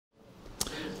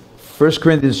1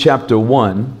 Corinthians chapter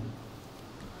 1.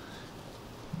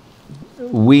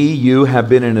 You have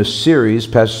been in a series.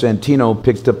 Pastor Santino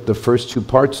picked up the first two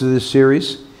parts of this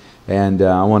series, and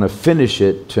I want to finish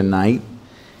it tonight.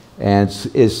 And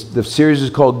the series is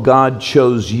called God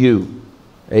Chose You.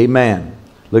 Amen.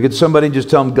 Look at somebody and just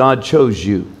tell them God chose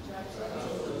you.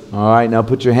 All right, now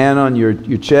put your hand on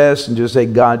your chest and just say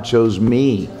God chose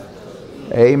me.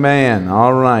 Amen.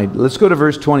 All right, let's go to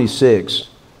verse 26.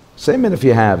 Say amen if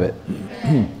you have it.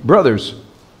 Brothers,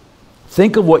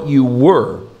 think of what you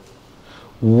were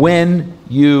when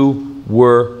you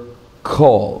were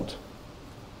called.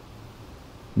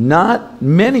 Not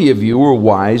many of you were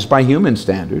wise by human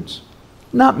standards.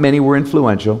 Not many were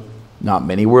influential. Not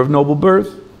many were of noble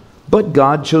birth. But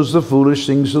God chose the foolish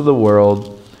things of the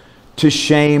world to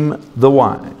shame the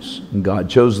wise. And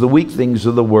God chose the weak things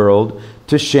of the world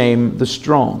to shame the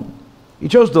strong. He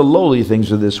chose the lowly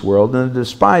things of this world and the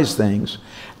despised things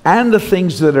and the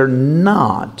things that are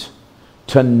not,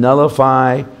 to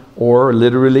nullify or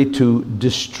literally to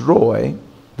destroy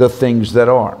the things that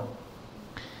are,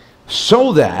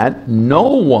 so that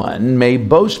no one may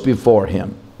boast before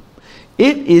him.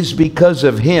 It is because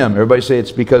of him, everybody say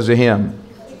it's because of him,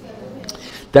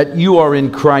 that you are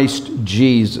in Christ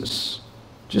Jesus.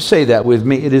 Just say that with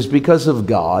me. It is because of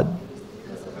God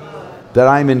that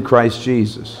I'm in Christ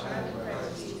Jesus.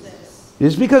 It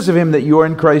is because of him that you are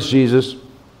in Christ Jesus,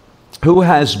 who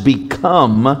has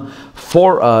become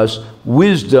for us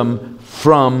wisdom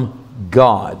from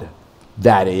God.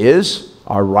 That is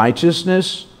our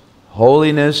righteousness,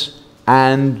 holiness,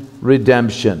 and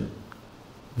redemption.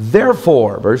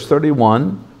 Therefore, verse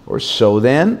 31, or so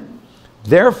then,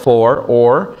 therefore,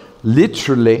 or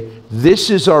literally, this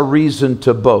is our reason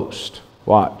to boast.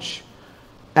 Watch.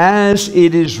 As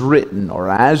it is written, or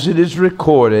as it is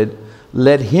recorded,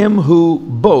 let him who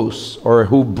boasts, or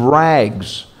who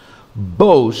brags,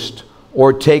 boast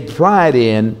or take pride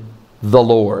in the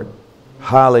Lord.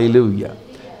 Hallelujah.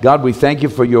 God, we thank you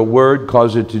for your word.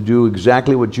 Cause it to do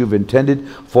exactly what you've intended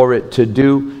for it to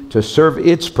do, to serve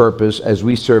its purpose as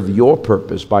we serve your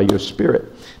purpose by your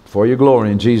Spirit. For your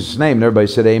glory in Jesus' name. And everybody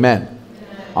said amen.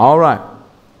 Amen. All right.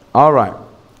 All right.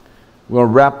 We're going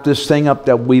to wrap this thing up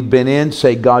that we've been in.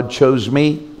 Say, God chose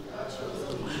me.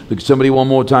 Look at somebody one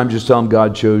more time. Just tell them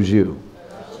God chose you.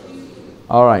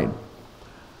 All right.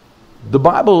 The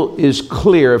Bible is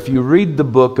clear. If you read the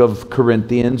book of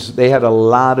Corinthians, they had a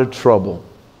lot of trouble.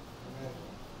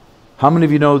 How many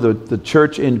of you know the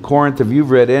church in Corinth, if you've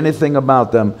read anything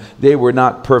about them, they were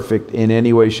not perfect in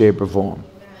any way, shape, or form.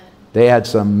 They had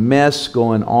some mess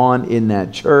going on in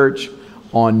that church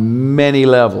on many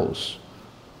levels.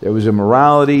 There was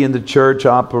immorality in the church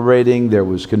operating. There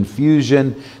was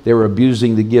confusion. They were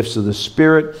abusing the gifts of the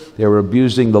Spirit. They were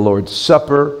abusing the Lord's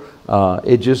Supper.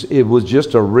 It was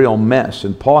just a real mess.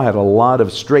 And Paul had a lot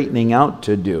of straightening out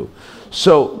to do.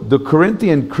 So the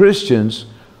Corinthian Christians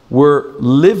were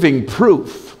living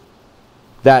proof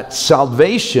that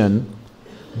salvation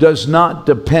does not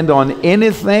depend on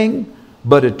anything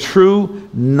but a true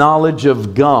knowledge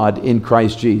of God in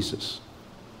Christ Jesus.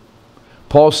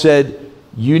 Paul said,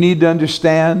 you need to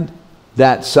understand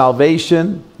that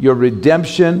salvation, your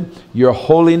redemption, your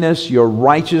holiness, your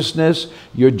righteousness,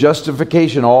 your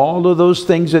justification, all of those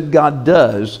things that God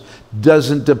does,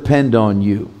 doesn't depend on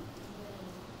you.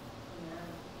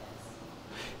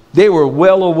 They were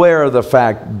well aware of the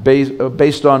fact,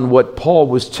 based on what Paul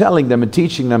was telling them and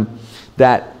teaching them,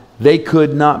 that they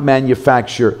could not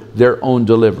manufacture their own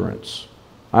deliverance.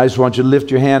 I just want you to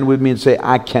lift your hand with me and say,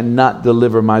 I cannot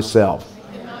deliver myself.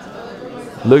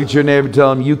 Look at your neighbor and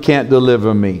tell him, you can't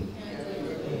deliver me.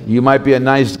 You might be a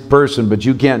nice person, but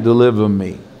you can't deliver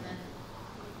me.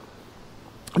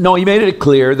 No, he made it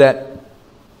clear that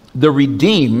the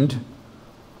redeemed,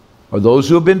 or those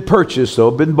who have been purchased, who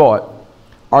have been bought,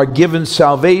 are given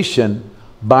salvation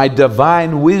by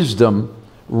divine wisdom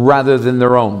rather than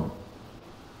their own.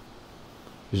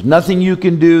 There's nothing you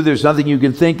can do. There's nothing you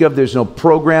can think of. There's no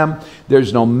program.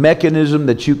 There's no mechanism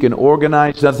that you can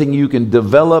organize. Nothing you can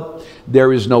develop.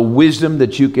 There is no wisdom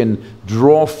that you can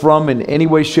draw from in any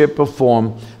way, shape, or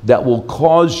form that will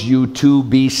cause you to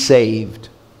be saved.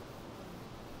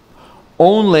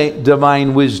 Only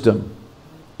divine wisdom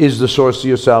is the source of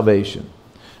your salvation.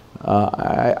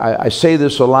 I say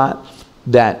this a lot,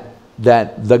 that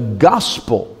the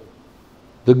gospel,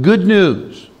 the good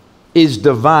news, is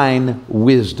divine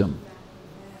wisdom.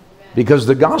 Because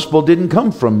the gospel didn't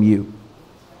come from you.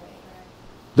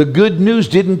 The good news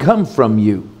didn't come from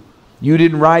you. You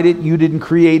didn't write it. You didn't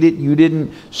create it. You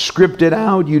didn't script it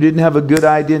out. You didn't have a good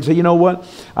idea and say, you know what?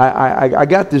 I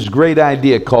got this great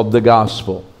idea called the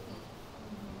gospel.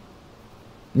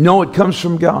 No, it comes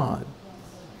from God.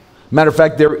 Matter of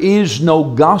fact, there is no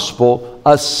gospel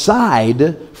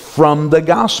aside from the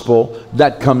gospel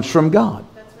that comes from God.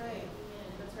 That's right.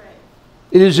 That's right.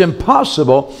 It is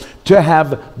impossible to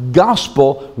have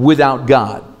gospel without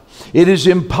God. It is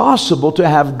impossible to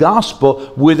have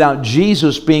gospel without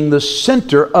Jesus being the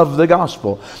center of the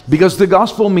gospel. Because the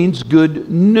gospel means good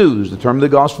news. The term the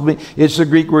gospel means, it's the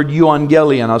Greek word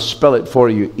euangelion. I'll spell it for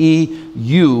you.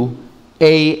 E-U-A-N-G-E-L-I-O-N.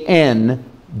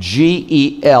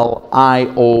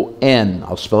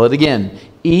 I'll spell it again.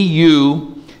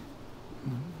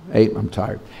 I'm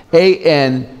tired.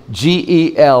 A-N-G-E-L-I-O-N.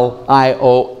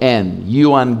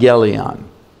 Euangelion.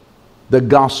 The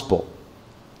gospel.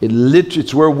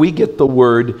 It's where we get the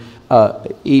word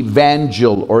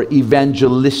evangel or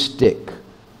evangelistic.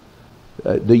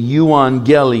 The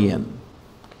euangelion.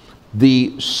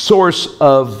 The source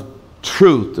of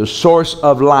truth. The source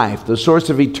of life. The source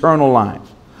of eternal life.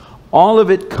 All of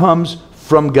it comes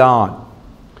from God.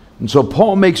 And so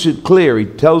Paul makes it clear. He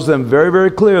tells them very,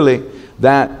 very clearly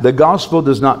that the gospel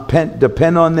does not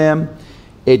depend on them.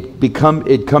 It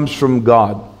comes from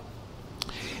God.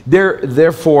 There,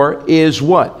 therefore, is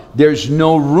what? There's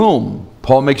no room.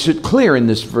 Paul makes it clear in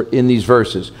these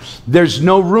verses. There's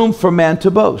no room for man to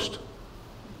boast.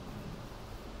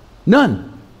 None.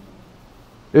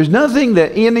 There's nothing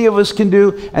that any of us can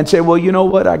do and say, well, you know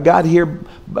what? I got here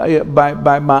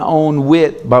by my own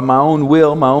wit, by my own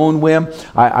will, my own whim.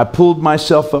 I pulled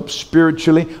myself up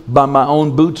spiritually by my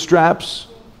own bootstraps.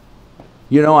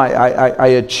 You know, I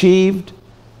achieved.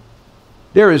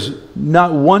 There is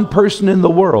not one person in the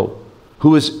world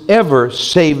who has ever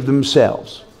saved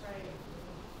themselves.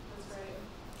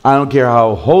 I don't care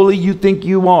how holy you think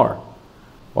you are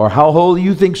or how holy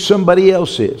you think somebody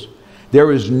else is.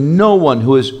 There is no one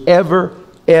who has ever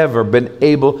been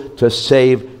able to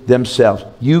save themselves.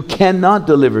 You cannot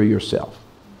deliver yourself.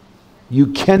 You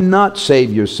cannot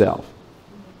save yourself.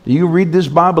 You read this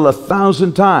Bible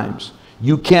 1,000 times.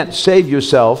 You can't save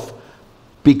yourself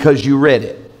because you read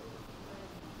it.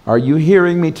 Are you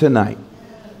hearing me tonight?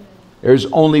 There's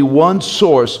only one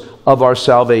source of our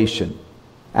salvation,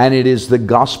 and it is the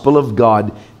gospel of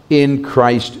God in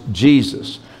Christ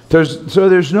Jesus. So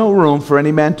there's no room for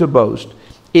any man to boast.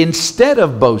 Instead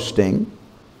of boasting,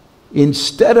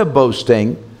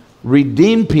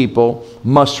 redeemed people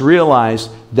must realize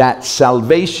that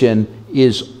salvation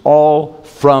is all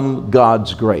from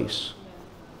God's grace.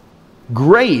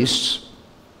 Grace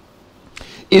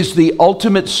is the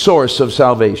ultimate source of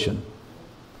salvation.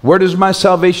 Where does my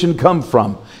salvation come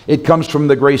from? It comes from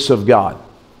the grace of God.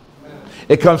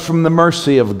 It comes from the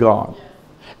mercy of God.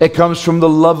 It comes from the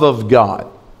love of God.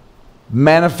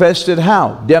 Manifested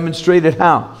how? Demonstrated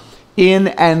how? In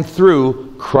and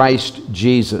through Christ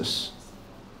Jesus.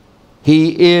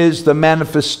 He is the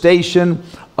manifestation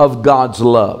of God's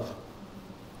love.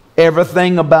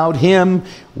 Everything about Him,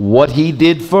 what He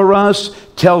did for us,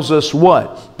 tells us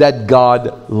what? That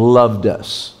God loved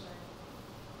us.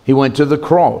 He went to the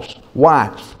cross.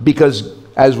 Why? Because,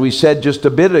 as we said just a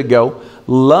bit ago,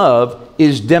 love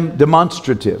is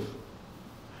demonstrative.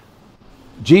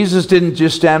 Jesus didn't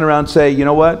just stand around and say, you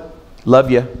know what? Love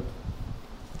you.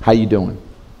 How you doing?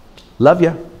 Love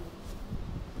you.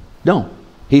 No.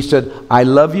 He said, I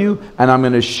love you, and I'm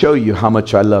going to show you how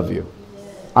much I love you.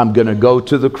 I'm going to go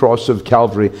to the cross of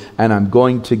Calvary, and I'm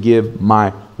going to give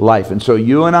my life. And so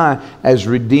you and I, as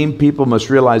redeemed people, must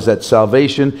realize that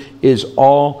salvation is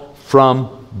all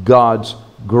from God's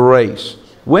grace.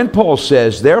 When Paul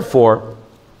says, therefore,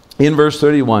 in verse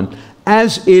 31,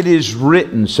 as it is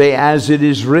written, say, as it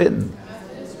is written.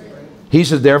 He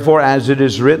says, therefore, as it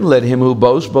is written, let him who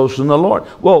boasts, boast in the Lord.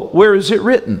 Well, where is it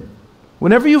written?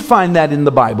 Whenever you find that in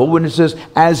the Bible, when it says,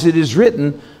 as it is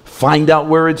written, find out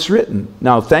where it's written.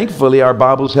 Now, thankfully, our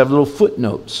Bibles have little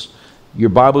footnotes. Your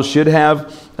Bible should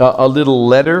have a little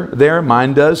letter there.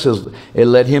 Mine does. It says,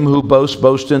 let him who boasts,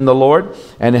 boast in the Lord.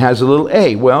 And it has a little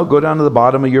A. Well, go down to the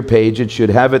bottom of your page. It should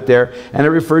have it there. And it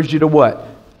refers you to what?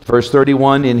 Verse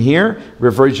 31 in here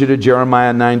refers you to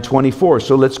Jeremiah 9:24.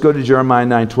 So let's go to Jeremiah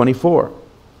 9:24.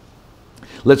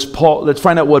 Let's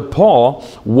find out what Paul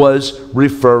was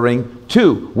referring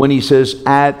to when he says,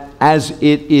 as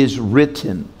it is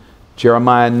written.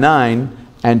 Jeremiah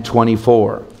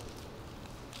 9:24.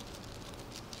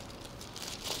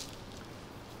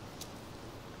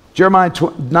 Jeremiah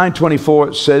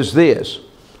 9:24 says this,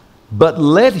 but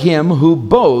let him who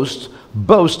boasts,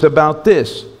 boast about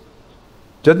this.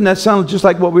 Doesn't that sound just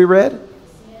like what we read?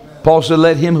 Yes. Paul said,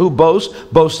 let him who boasts,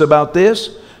 boast about this.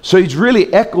 So he's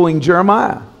really echoing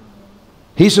Jeremiah.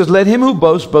 He says, let him who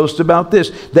boasts, boast about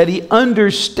this, that he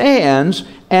understands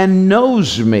and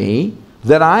knows me,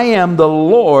 that I am the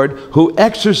Lord who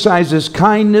exercises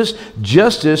kindness,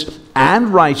 justice,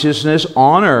 and righteousness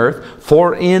on earth,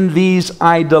 for in these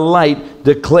I delight,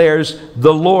 declares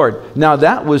the Lord. Now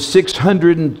that was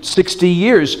 660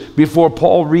 years before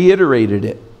Paul reiterated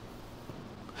it.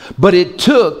 But it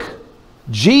took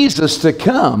Jesus to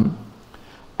come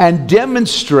and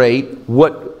demonstrate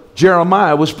what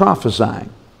Jeremiah was prophesying.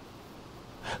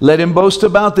 Let him boast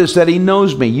about this, that he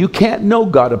knows me. You can't know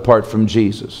God apart from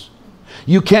Jesus.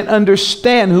 You can't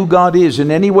understand who God is in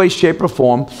any way, shape, or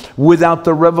form without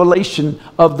the revelation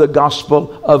of the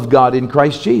gospel of God in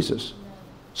Christ Jesus.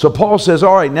 So Paul says,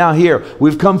 all right, now here,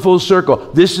 we've come full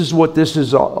circle. This is what this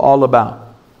is all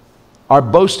about. Our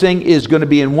boasting is going to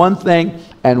be in one thing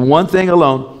and one thing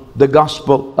alone, the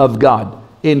gospel of God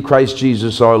in Christ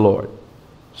Jesus our Lord.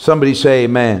 Somebody say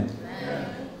amen.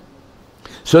 Amen.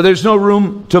 So there's no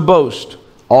room to boast.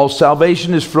 All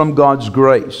salvation is from God's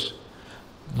grace.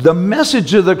 The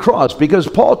message of the cross, because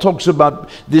Paul talks about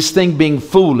this thing being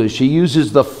foolish. He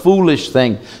uses the foolish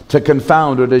thing to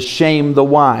confound or to shame the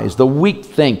wise, the weak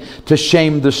thing to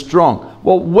shame the strong.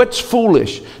 Well, what's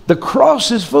foolish? The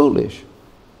cross is foolish.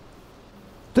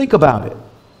 Think about it.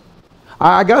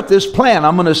 I got this plan.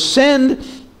 I'm going to send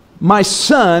my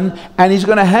son, and he's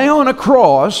going to hang on a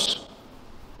cross,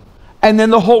 and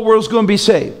then the whole world's going to be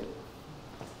saved.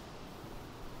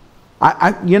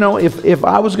 You know, if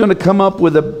I was going to come up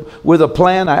with a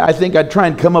plan, I think I'd try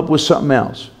and come up with something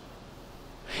else.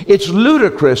 It's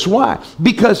ludicrous. Why?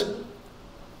 Because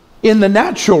in the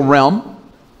natural realm,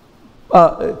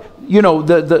 you know,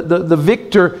 the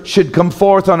victor should come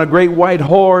forth on a great white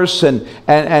horse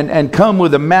and come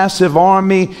with a massive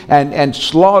army and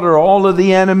slaughter all of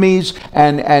the enemies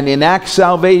and enact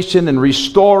salvation and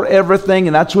restore everything.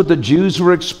 And that's what the Jews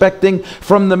were expecting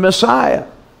from the Messiah.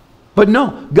 But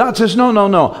no, God says, no, no,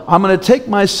 no. I'm going to take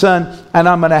my son and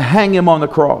I'm going to hang him on the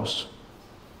cross.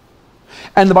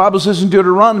 And the Bible says in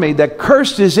Deuteronomy that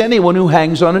cursed is anyone who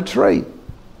hangs on a tree.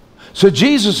 So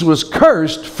Jesus was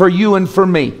cursed for you and for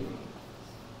me.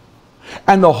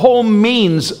 And the whole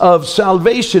means of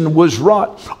salvation was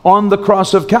wrought on the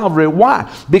cross of Calvary.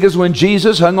 Why? Because when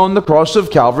Jesus hung on the cross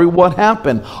of Calvary, what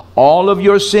happened? All of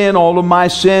your sin, all of my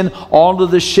sin, all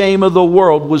of the shame of the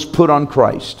world was put on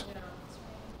Christ.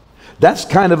 That's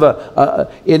kind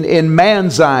of in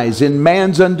man's eyes, in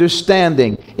man's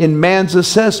understanding, in man's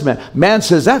assessment. Man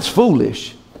says, that's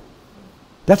foolish.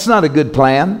 That's not a good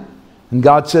plan. And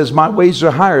God says, my ways are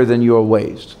higher than your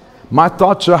ways. My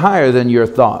thoughts are higher than your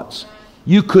thoughts.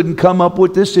 You couldn't come up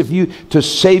with this to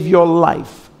save your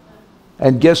life.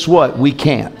 And guess what? We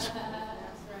can't.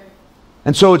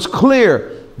 And so it's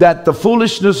clear that the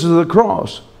foolishness of the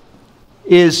cross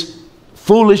is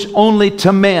foolish only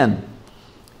to men.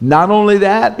 Not only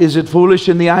that is it foolish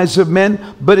in the eyes of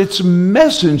men, but its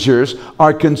messengers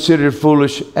are considered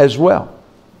foolish as well.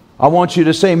 I want you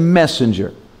to say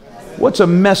messenger. What's a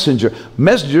messenger?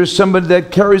 Messenger is somebody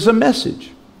that carries a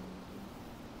message.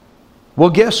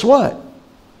 Well, guess what?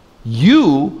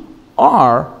 You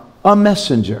are a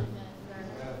messenger.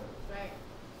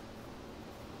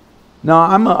 Now,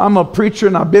 I'm a preacher,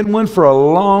 and I've been one for a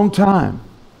long time.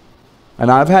 And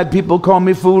I've had people call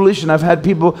me foolish, and I've had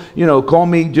people, you know, call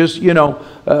me just, you know,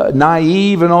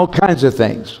 naive and all kinds of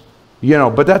things. You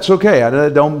know, but that's okay.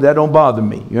 That don't bother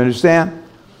me. You understand?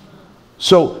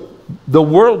 So the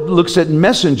world looks at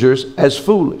messengers as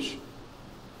foolish.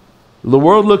 The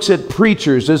world looks at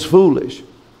preachers as foolish.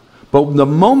 But the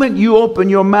moment you open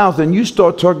your mouth and you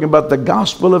start talking about the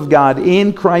gospel of God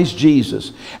in Christ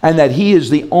Jesus, and that He is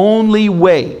the only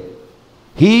way,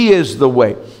 He is the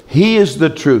way, He is the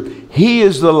truth, He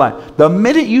is the light. The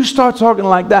minute you start talking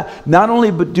like that, not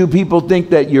only do people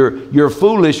think that you're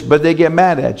foolish, but they get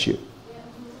mad at you.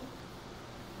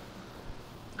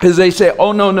 Because they say,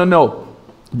 oh, no, no, no.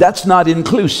 That's not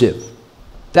inclusive.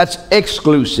 That's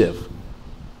exclusive.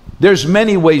 There's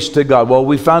many ways to God. Well,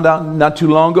 we found out not too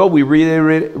long ago, we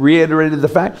reiterated the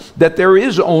fact that there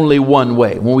is only one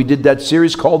way. When we did that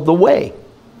series called The Way.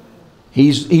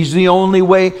 He's the only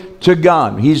way to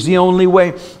God. He's the only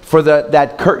way for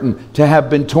that curtain to have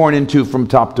been torn in two from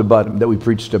top to bottom that we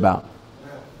preached about.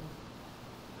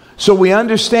 So we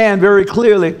understand very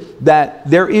clearly that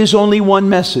there is only one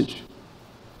message.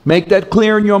 Make that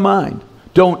clear in your mind.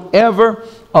 Don't ever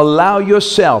allow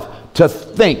yourself to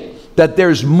think that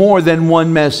there's more than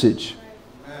one message.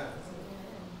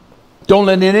 Don't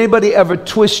let anybody ever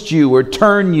twist you or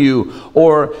turn you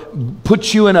or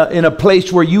put you in a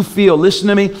place where you feel, listen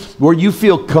to me, where you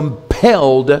feel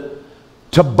compelled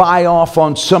to buy off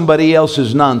on somebody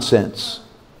else's nonsense.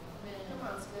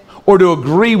 Or to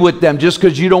agree with them just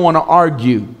because you don't want to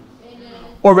argue.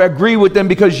 or agree with them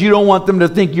because you don't want them to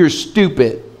think you're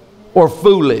stupid or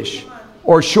foolish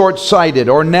or short-sighted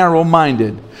or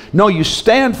narrow-minded. No, you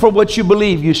stand for what you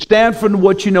believe. You stand for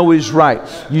what you know is right.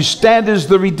 You stand as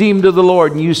the redeemed of the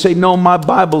Lord, and you say, no, my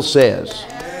Bible says.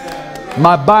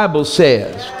 My Bible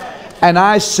says. And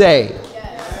I say,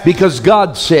 because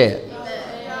God said,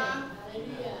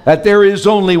 that there is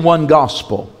only one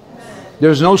gospel.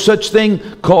 There's no such thing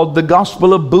called the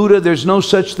gospel of Buddha. There's no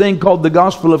such thing called the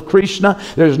gospel of Krishna.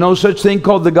 There's no such thing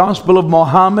called the gospel of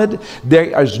Muhammad.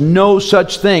 There is no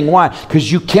such thing. Why?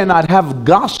 Because you cannot have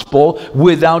gospel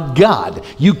without God.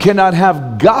 You cannot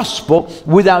have gospel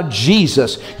without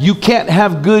Jesus. You can't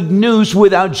have good news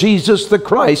without Jesus the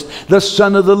Christ, the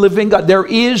Son of the living God. There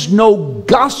is no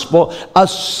gospel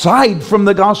aside from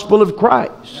the gospel of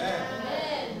Christ.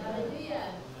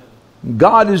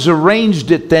 God has arranged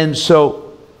it then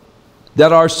so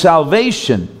that our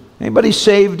salvation, anybody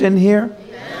saved in here?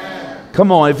 Amen.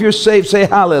 Come on, if you're saved, say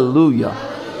hallelujah.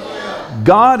 Hallelujah.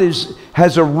 God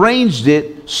has arranged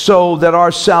it so that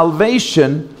our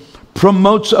salvation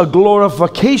promotes a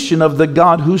glorification of the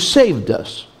God who saved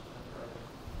us.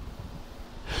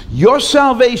 Your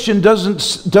salvation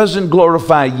doesn't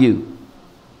glorify you.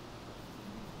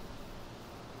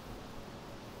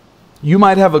 You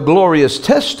might have a glorious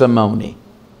testimony.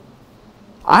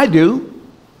 I do.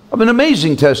 I have an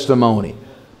amazing testimony.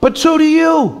 But so do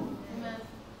you.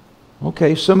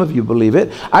 Okay, some of you believe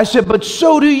it. I said, but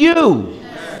so do you.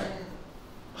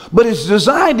 But it's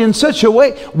designed in such a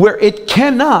way where it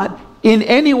cannot in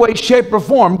any way, shape, or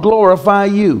form glorify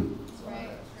you.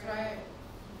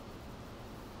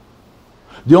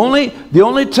 The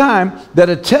only time that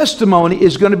a testimony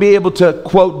is going to be able to,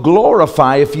 quote,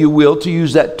 glorify, if you will, to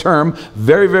use that term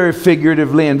very, very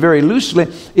figuratively and very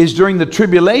loosely, is during the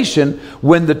tribulation,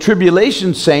 when the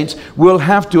tribulation saints will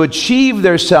have to achieve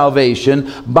their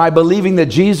salvation by believing that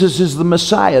Jesus is the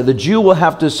Messiah. The Jew will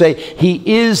have to say, He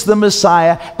is the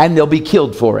Messiah, and they'll be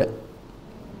killed for it.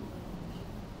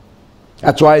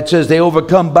 That's why it says they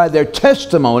overcome by their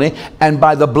testimony and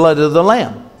by the blood of the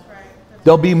Lamb.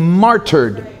 They'll be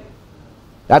martyred.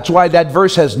 That's why that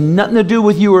verse has nothing to do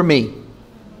with you or me.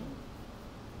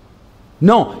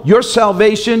 No, your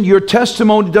salvation, your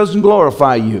testimony doesn't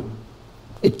glorify you.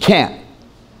 It can't.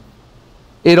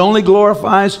 It only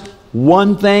glorifies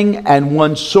one thing and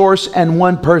one source and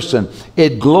one person.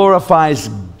 It glorifies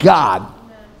God.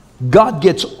 God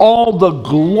gets all the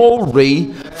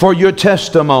glory for your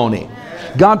testimony.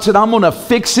 God said, I'm going to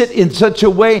fix it in such a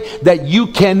way that you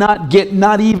cannot get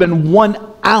not even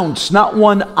 1 ounce, not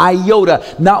 1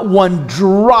 iota, not 1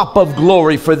 drop of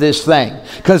glory for this thing.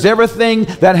 Because everything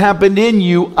that happened in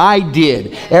you, I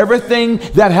did. Everything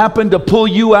that happened to pull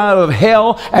you out of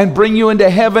hell and bring you into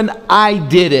heaven, I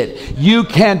did it. You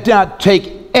cannot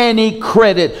take any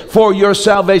credit for your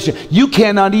salvation. You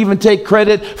cannot even take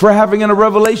credit for having a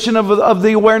revelation of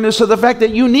the awareness of the fact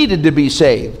that you needed to be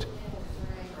saved.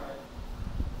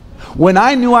 When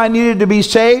I knew I needed to be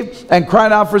saved and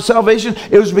cried out for salvation,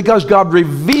 it was because God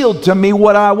revealed to me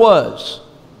what I was.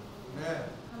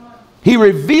 He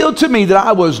revealed to me that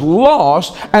I was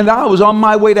lost and I was on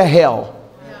my way to hell.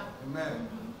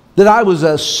 That I was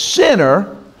a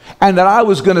sinner and that I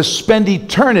was going to spend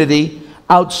eternity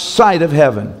outside of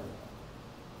heaven.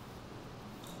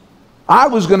 I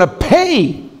was going to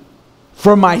pay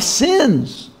for my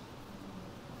sins.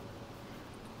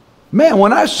 Man,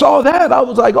 when I saw that, I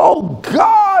was like, oh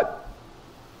God,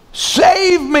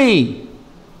 save me.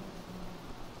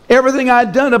 Everything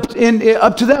I'd done up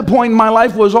to that point in my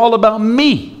life was all about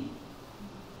me.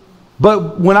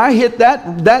 But when I hit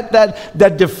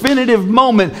that definitive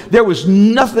moment, there was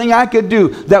nothing I could do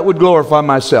that would glorify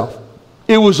myself.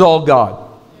 It was all God.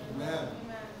 Amen.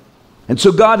 And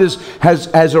so God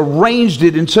has arranged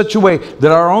it in such a way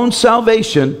that our own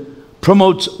salvation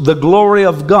promotes the glory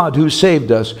of God who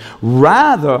saved us,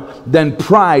 rather than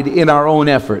pride in our own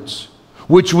efforts,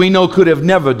 which we know could have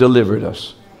never delivered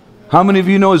us. How many of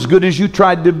you know, as good as you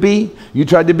tried to be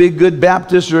a good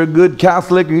Baptist or a good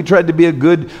Catholic, or you tried to be a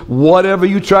good whatever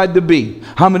you tried to be,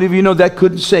 how many of you know that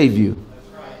couldn't save you?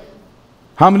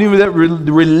 How many of you know that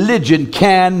religion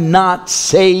cannot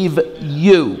save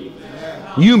you?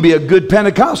 You can be a good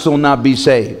Pentecostal and not be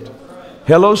saved.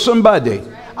 Hello, somebody.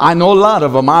 I know a lot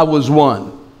of them. I was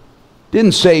one.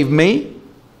 Didn't save me.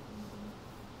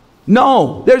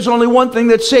 No, there's only one thing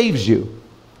that saves you.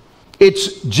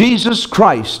 It's Jesus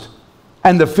Christ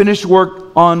and the finished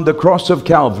work on the cross of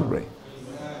Calvary.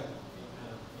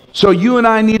 So you and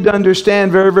I need to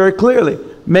understand very, very clearly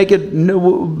make it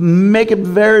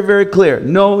very, very clear.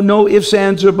 No ifs,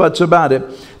 ands, or buts about it.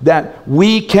 That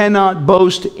we cannot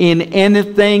boast in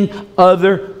anything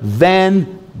other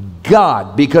than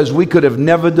God, because we could have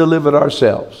never delivered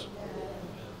ourselves.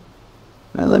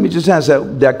 Now, let me just ask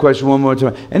that question one more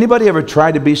time. Anybody ever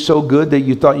tried to be so good that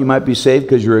you thought you might be saved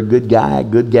because you're a good guy, a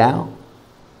good gal?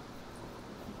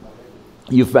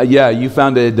 You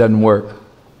found that it doesn't work.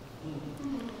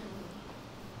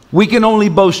 We can only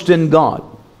boast in God.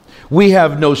 We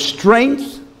have no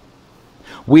strength.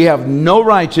 We have no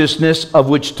righteousness of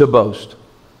which to boast.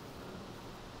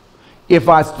 If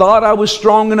I thought I was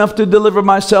strong enough to deliver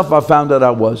myself, I found out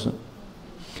I wasn't.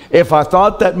 If I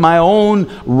thought that my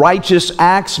own righteous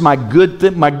acts, my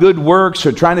good works,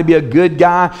 or trying to be a good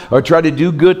guy, or try to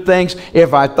do good things,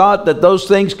 if I thought that those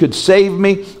things could save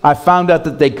me, I found out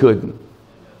that they couldn't.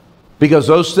 Because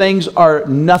those things are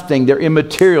nothing. They're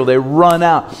immaterial. They run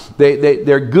out.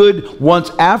 They're good once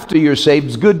after you're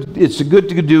saved. It's good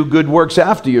to do good works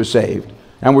after you're saved.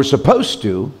 And we're supposed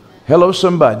to. Hello,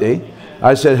 somebody.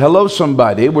 I said, hello,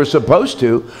 somebody. We're supposed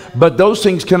to. But those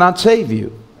things cannot save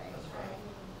you.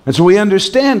 And so we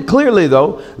understand clearly,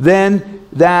 though, then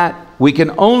that we can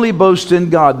only boast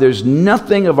in God. There's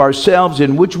nothing of ourselves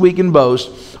in which we can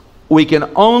boast. We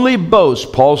can only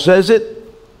boast. Paul says it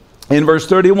in verse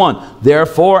 31.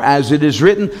 Therefore, as it is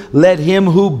written, let him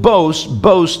who boasts,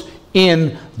 boast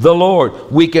in the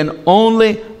Lord. We can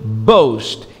only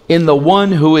boast in the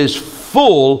one who is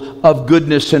full of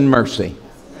goodness and mercy.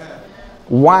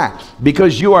 Why?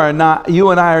 Because you and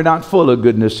I are not full of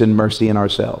goodness and mercy in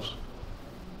ourselves.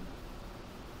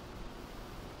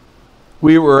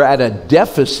 We were at a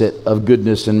deficit of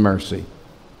goodness and mercy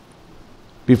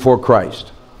before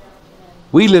Christ.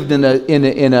 We lived in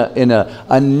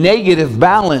a negative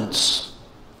balance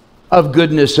of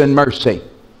goodness and mercy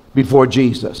before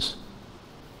Jesus.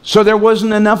 So there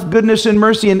wasn't enough goodness and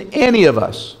mercy in any of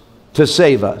us to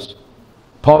save us.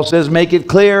 Paul says, make it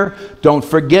clear. Don't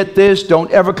forget this. Don't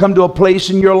ever come to a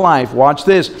place in your life. Watch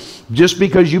this. Just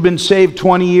because you've been saved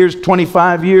 20 years,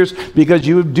 25 years, because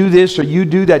you do this or you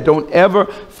do that, don't ever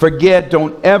forget,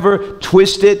 don't ever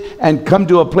twist it and come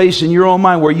to a place in your own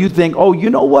mind where you think, oh, you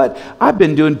know what? I've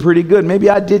been doing pretty good. Maybe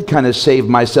I did kind of save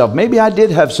myself. Maybe I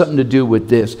did have something to do with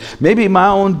this. Maybe my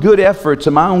own good efforts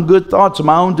and my own good thoughts and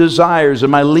my own desires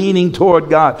and my leaning toward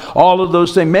God, all of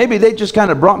those things, maybe they just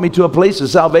kind of brought me to a place of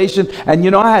salvation. And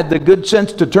you know, I had the good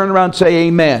sense to turn around and say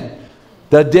amen.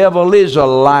 The devil is a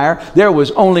liar. There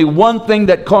was only one thing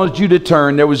that caused you to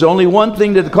turn. There was only one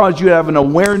thing that caused you to have an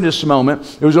awareness moment.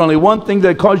 There was only one thing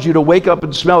that caused you to wake up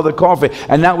and smell the coffee.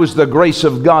 And that was the grace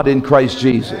of God in Christ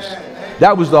Jesus.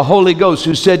 That was the Holy Ghost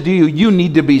who said to you, you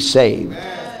need to be saved.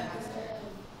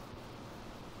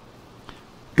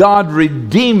 God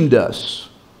redeemed us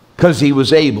because He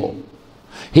was able.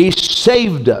 He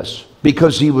saved us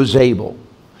because He was able.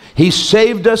 He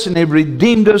saved us and He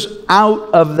redeemed us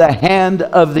out of the hand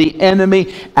of the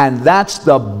enemy. And that's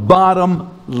the bottom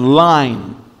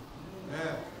line.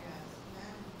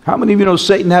 How many of you know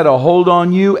Satan had a hold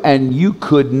on you and you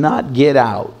could not get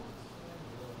out?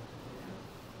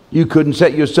 You couldn't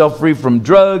set yourself free from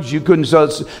drugs. You couldn't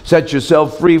set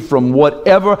yourself free from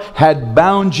whatever had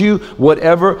bound you,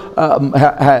 whatever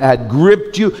had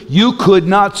gripped you. You could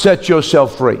not set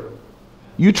yourself free.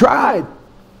 You tried.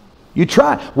 You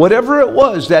tried. Whatever it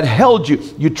was that held you,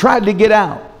 you tried to get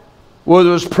out. Whether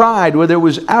it was pride, whether it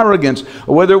was arrogance,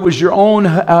 or whether it was your own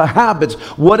habits,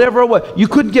 whatever it was, you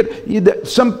couldn't get.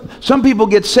 Some people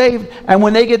get saved, and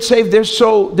when they get saved, they're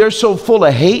so full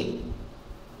of hate,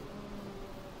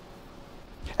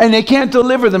 and they can't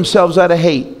deliver themselves out of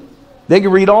hate. They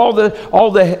can read all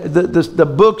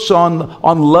the books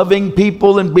on loving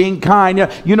people and being kind.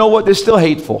 You know what? They're still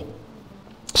hateful,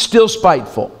 still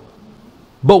spiteful.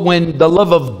 But when the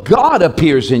love of God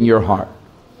appears in your heart,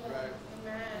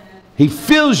 He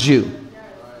fills you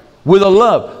with a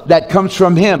love that comes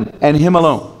from Him and Him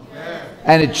alone.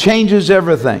 And it changes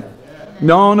everything.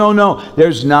 No.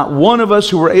 There's not one of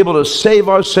us who were able to save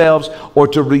ourselves or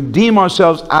to redeem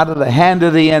ourselves out of the hand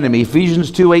of the enemy. Ephesians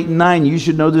 2, 8, and 9. You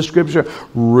should know this scripture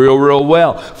real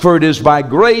well. For it is by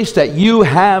grace that you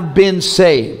have been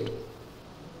saved.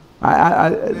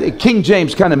 King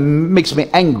James kind of makes me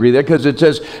angry there because it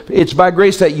says it's by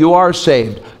grace that you are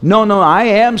saved. No, I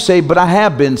am saved, but I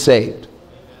have been saved.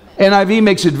 NIV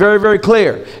makes it very, very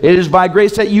clear. It is by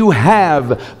grace that you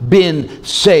have been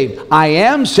saved. I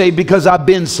am saved because I've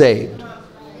been saved.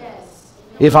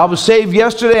 If I was saved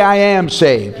yesterday, I am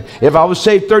saved. If I was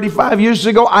saved 35 years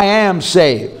ago, I am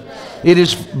saved. It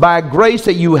is by grace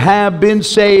that you have been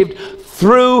saved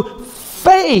through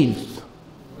faith.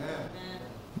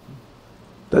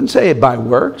 Doesn't say it by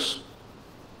works,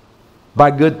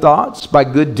 by good thoughts, by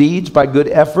good deeds, by good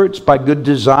efforts, by good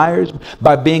desires,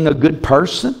 by being a good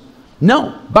person.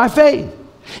 No, by faith.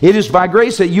 It is by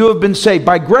grace that you have been saved.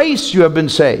 By grace you have been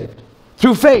saved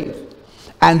through faith.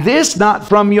 And this not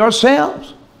from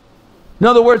yourselves. In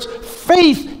other words,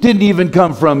 faith didn't even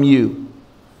come from you.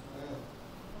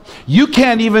 You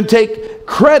can't even take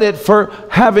credit for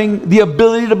having the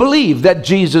ability to believe that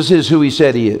Jesus is who he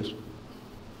said he is.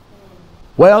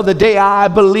 Well, the day I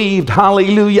believed,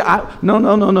 hallelujah.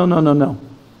 No.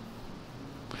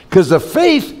 Because the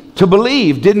faith to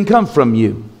believe didn't come from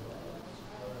you.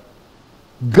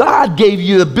 God gave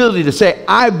you the ability to say,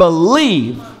 I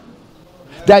believe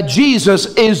that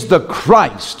Jesus is the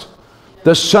Christ,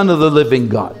 the Son of the living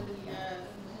God.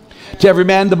 To every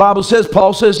man, the Bible says,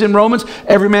 Paul says in Romans,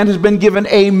 every man has been given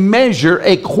a measure,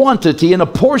 a quantity, and a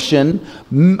portion,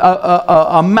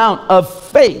 amount of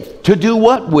faith. To do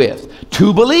what with?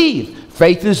 To believe.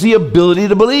 Faith is the ability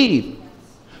to believe.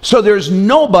 So there's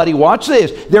nobody, watch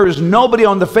this, there is nobody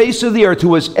on the face of the earth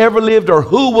who has ever lived or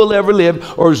who will ever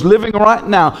live or is living right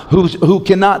now who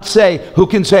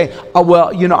can say, oh,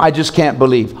 well, you know, I just can't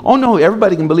believe. Oh no,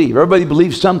 everybody can believe. Everybody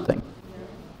believes something.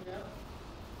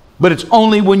 But it's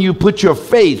only when you put your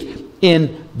faith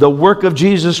in the work of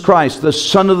Jesus Christ, the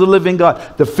Son of the living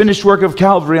God, the finished work of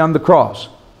Calvary on the cross.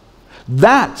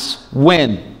 That's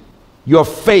when your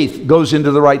faith goes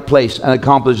into the right place and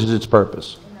accomplishes its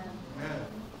purpose.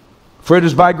 For it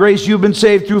is by grace you've been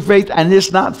saved through faith, and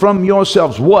it's not from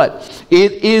yourselves. What?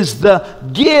 It is the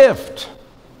gift.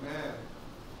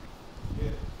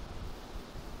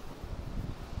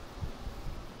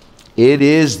 It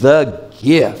is the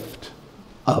gift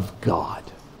of God.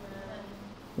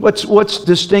 What's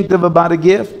distinctive about a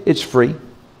gift? It's free.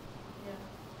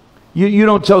 You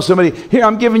don't tell somebody, here,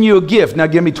 I'm giving you a gift, now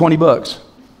give me 20 bucks.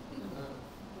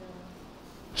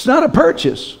 It's not a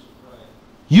purchase.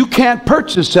 You can't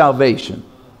purchase salvation.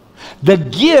 The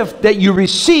gift that you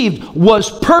received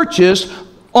was purchased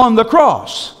on the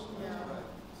cross.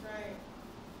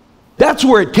 That's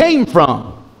where it came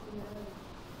from.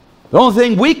 The only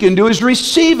thing we can do is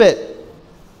receive it.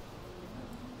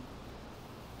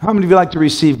 How many of you like to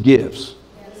receive gifts?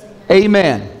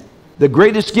 Amen. The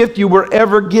greatest gift you were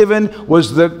ever given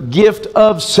was the gift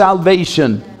of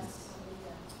salvation.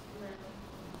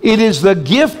 It is the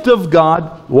gift of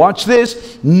God, watch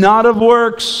this, not of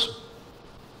works,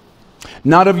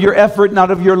 not of your effort,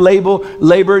 not of your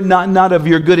labor, not of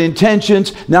your good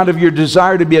intentions, not of your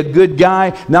desire to be a good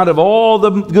guy, not of all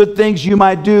the good things you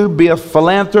might do, be a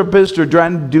philanthropist or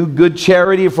trying to do good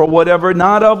charity for whatever,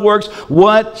 not of works.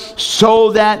 What?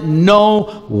 So that no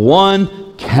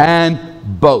one can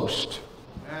boast.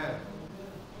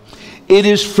 It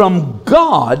is from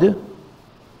God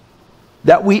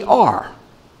that we are.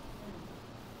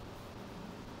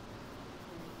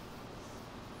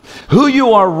 Who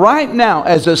you are right now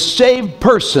as a saved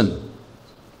person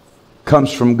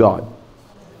comes from God.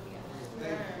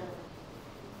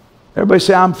 Everybody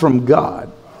say, I'm from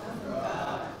God.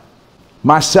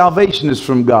 My salvation is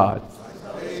from God.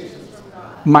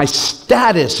 My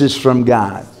status is from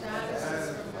God.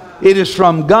 It is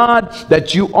from God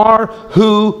that you are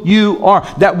who you are,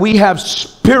 that we have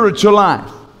spiritual life.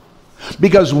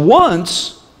 Because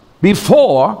once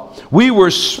before, we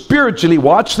were spiritually,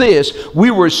 watch this,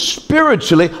 we were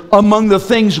spiritually among the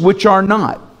things which are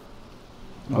not.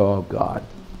 Oh God.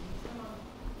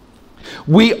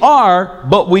 We are,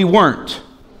 but we weren't.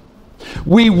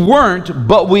 We weren't,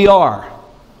 but we are.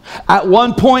 At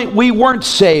one point we weren't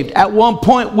saved. At one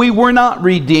point we were not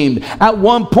redeemed. At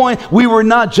one point we were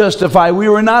not justified. We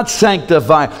were not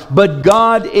sanctified. But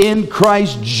God in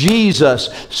Christ Jesus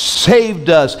saved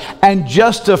us and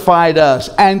justified us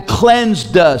and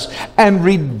cleansed us and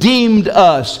redeemed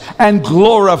us and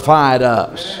glorified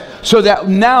us. So that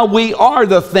now we are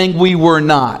the thing we were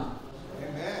not.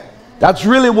 That's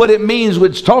really what it means.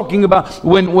 It's talking about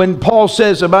when Paul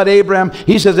says about Abraham,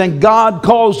 he says, and God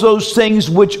calls those things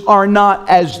which are not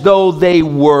as though they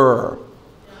were.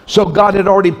 So God had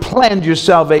already planned your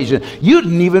salvation. You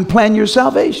didn't even plan your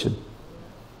salvation.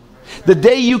 The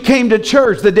day you came to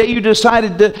church, the day you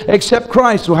decided to accept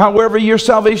Christ, or however your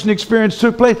salvation experience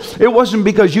took place, it wasn't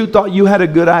because you thought you had a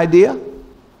good idea.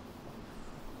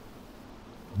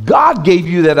 God gave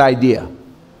you that idea.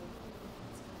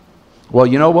 Well,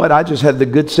 you know what? I just had the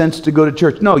good sense to go to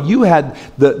church. No, you had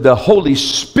the Holy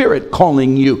Spirit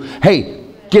calling you. Hey,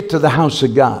 get to the house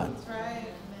of God. That's right.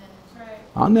 That's right.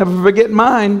 I'll never forget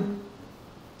mine.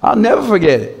 I'll never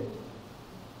forget it.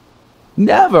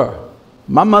 Never.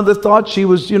 My mother thought she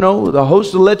was, you know, the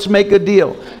host of Let's Make a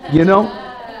Deal. You know?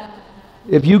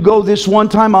 If you go this one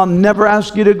time, I'll never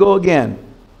ask you to go again.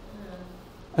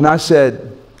 And I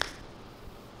said,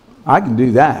 I can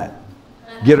do that.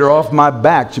 Get her off my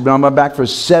back. She's been on my back for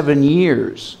 7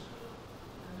 years.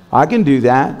 I can do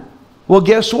that. Well,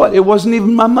 guess what? It wasn't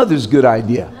even my mother's good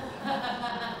idea.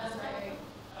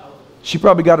 She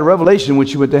probably got a revelation when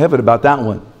she went to heaven about that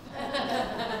one.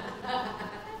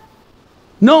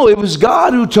 No, it was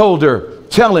God who told her,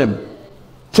 tell him,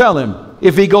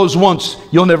 if he goes once,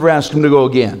 you'll never ask him to go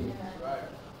again.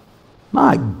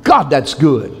 My God, that's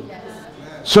good.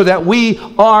 So that we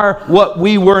are what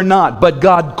we were not, but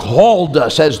God called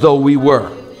us as though we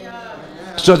were,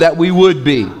 so that we would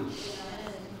be.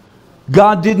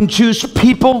 God didn't choose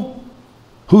people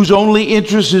whose only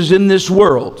interest is in this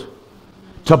world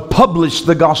to publish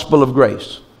the gospel of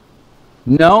grace.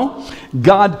 No,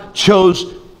 God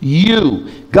chose you.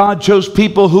 God chose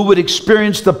people who would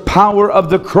experience the power of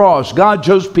the cross. God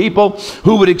chose people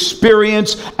who would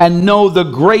experience and know the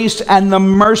grace and the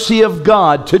mercy of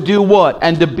God to do what?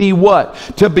 And to be what?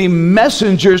 To be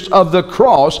messengers of the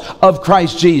cross of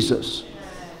Christ Jesus.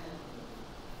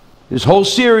 This whole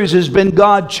series has been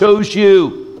God chose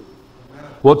you.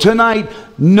 Well, tonight,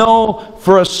 know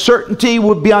for a certainty,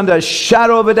 beyond a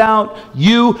shadow of a doubt,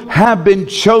 you have been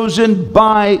chosen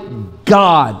by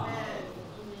God.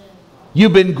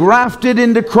 You've been grafted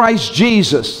into Christ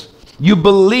Jesus. You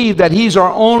believe that He's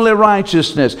our only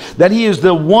righteousness, that He is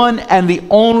the one and the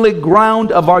only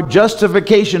ground of our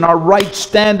justification, our right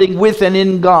standing with and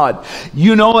in God.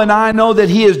 You know and I know that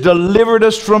He has delivered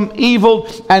us from evil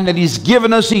and that He's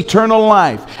given us eternal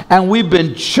life. And we've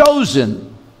been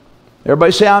chosen.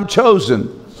 Everybody say, I'm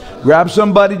chosen. Grab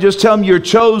somebody, just tell them you're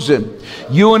chosen.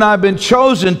 You and I have been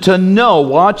chosen to know,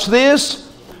 watch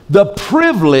this, the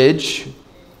privilege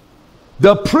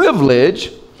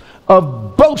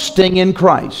of boasting in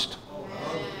Christ.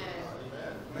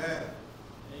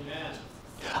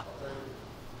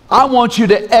 I want you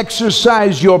to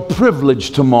exercise your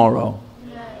privilege tomorrow.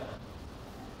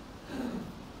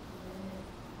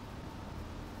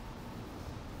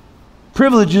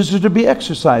 Privileges are to be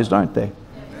exercised, aren't they?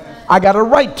 I got a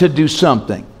right to do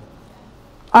something.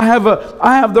 I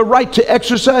have the right to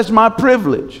exercise my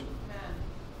privilege.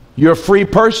 You're a free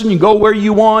person. You go where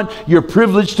you want. You're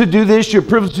privileged to do this. You're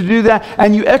privileged to do that.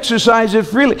 And you exercise it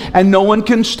freely. And no one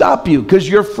can stop you because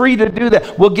you're free to do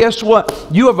that. Well, guess what?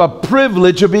 You have a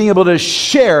privilege of being able to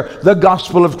share the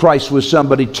gospel of Christ with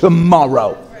somebody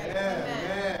tomorrow.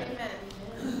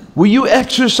 Will you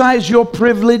exercise your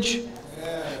privilege?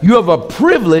 You have a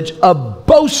privilege of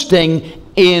boasting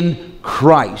in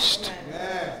Christ.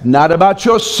 Not about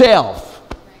yourself.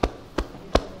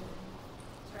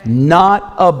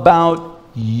 Not about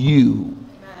you.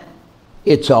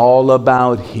 It's all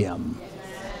about Him.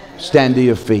 Stand to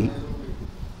your feet.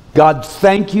 God,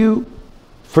 thank you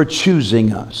for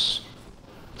choosing us.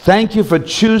 Thank you for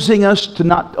choosing us to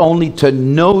not only to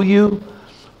know you,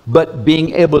 but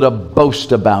being able to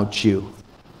boast about you.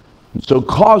 And so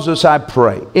cause us, I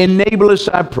pray. Enable us,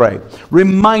 I pray.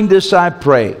 Remind us, I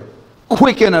pray.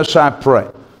 Quicken us, I pray,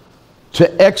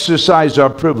 to exercise our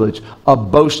privilege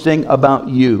of boasting about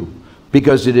you,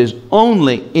 because it is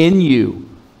only in you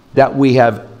that we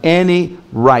have any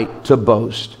right to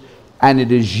boast. And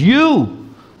it is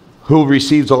you who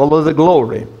receives all of the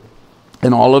glory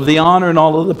and all of the honor and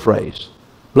all of the praise.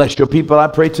 Bless your people, I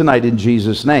pray tonight in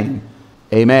Jesus' name.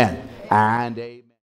 Amen. And amen.